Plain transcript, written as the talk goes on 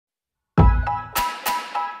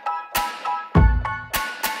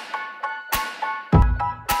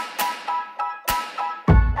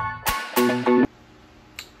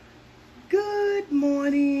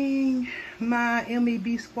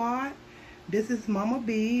MEB squad. This is Mama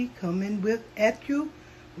B coming at you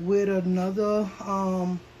with another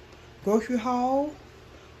grocery haul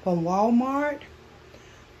from Walmart.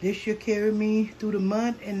 This should carry me through the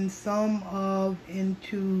month and some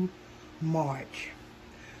into March.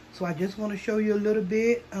 So I just want to show you a little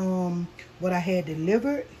bit what I had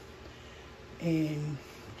delivered, and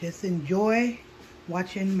just enjoy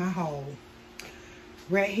watching my haul.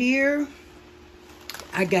 Right here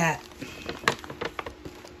I got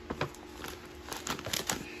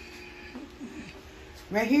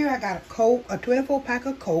a Coke, a 24 pack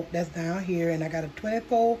of Coke that's down here, and I got a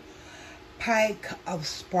 24 pack of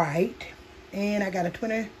Sprite, and I got a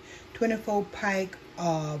 24 pack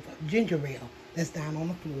of ginger ale that's down on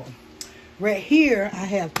the floor. Right here I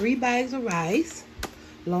have 3 bags of rice,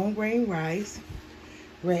 long grain rice.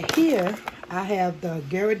 Right here I have the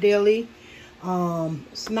Ghirardelli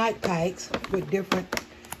snack packs with different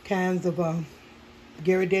kinds of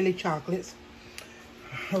Ghirardelli chocolates.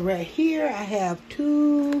 Right here I have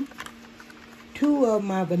two of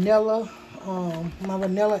my vanilla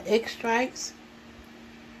extracts.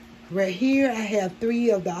 Right here I have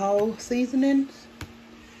 3 of the all seasonings.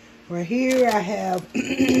 Right here I have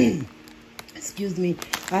excuse me,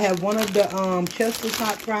 I have one of the Chester's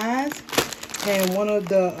hot fries and one of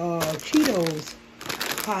the Cheetos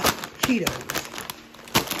hot Cheetos.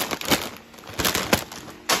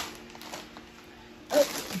 Oh,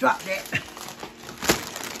 drop that.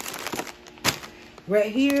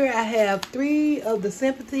 Right here I have 3 of the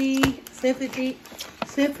Symphony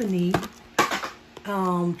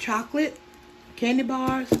chocolate candy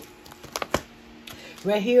bars.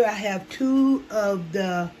 Right here I have 2 of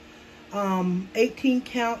the 18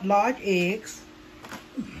 count large eggs.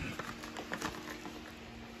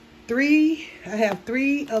 I have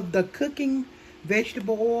 3 of the cooking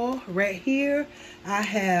vegetable oil. Right here I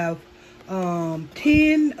have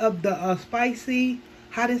 10 of the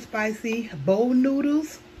hot and spicy bowl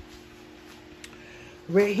noodles.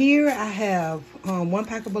 Right here I have 1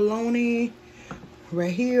 pack of bologna.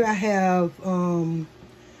 Right here I have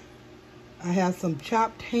some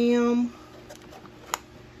chopped ham,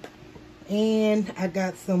 and I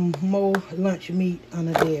got some more lunch meat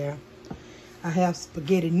under there. I have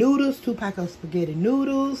spaghetti noodles, 2 packs of spaghetti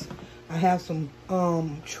noodles. I have some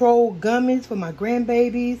Troll gummies for my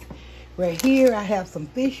grandbabies. Right here I have some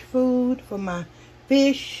fish food for my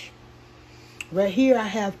fish. Right here I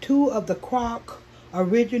have 2 of the Crock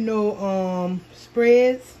original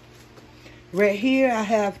spreads. Right here I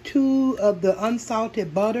have 2 of the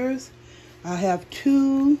unsalted butters. I have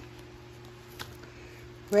 2.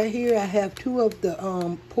 Right here I have 2 of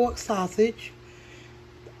the pork sausage.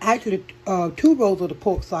 Actually 2 rolls of the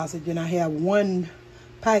pork sausage, and I have 1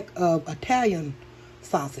 pack of Italian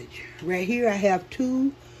sausage. Right here I have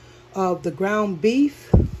 2 of the ground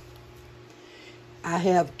beef. I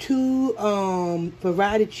have 2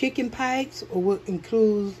 variety chicken packs,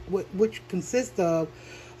 which consist of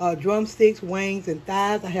drumsticks, wings, and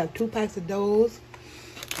thighs. I have 2 packs of those.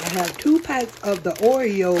 I have 2 packs of the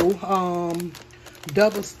Oreo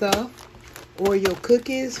double stuff Oreo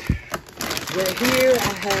cookies. Right here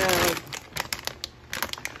I have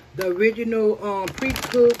the original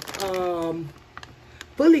pre-cooked,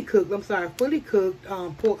 fully cooked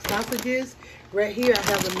pork sausages. Right here I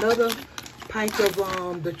have another pack of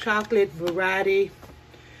the chocolate variety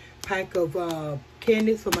pack of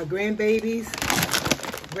candies for my grandbabies.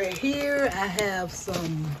 Right here I have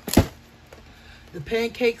the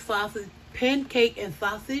pancake and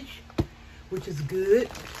sausage, which is good.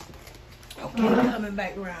 Okay, coming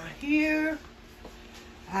back around here,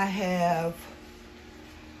 I have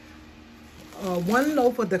 1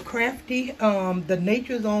 loaf of the Crafty, the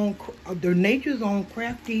Nature's Own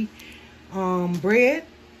Crafty bread,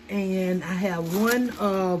 and I have 1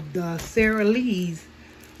 of the Sara Lee's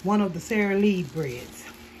breads.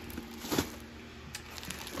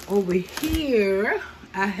 Over here,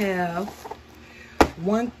 I have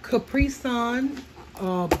 1 Capri Sun. 2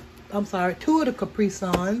 of the Capri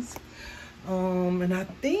Suns. And I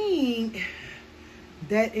think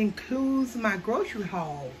that includes my grocery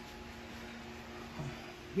haul.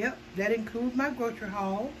 Yep, that includes my grocery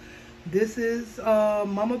haul. This is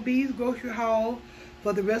Mama B's grocery haul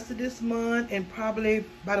for the rest of this month, and probably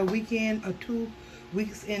about a weekend or 2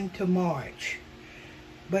 weeks into March.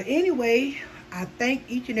 But anyway, I thank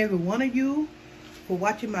each and every one of you for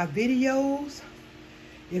watching my videos.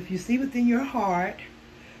 If you see within your heart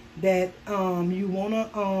that you want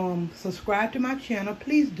to subscribe to my channel,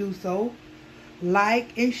 please do so.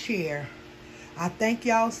 Like and share. I thank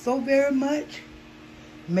y'all so very much.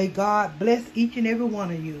 May God bless each and every one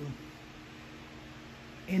of you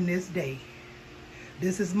in this day.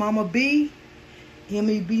 This is Mama B,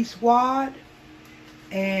 MEB Squad,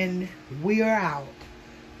 and we are out.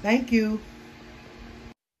 Thank you.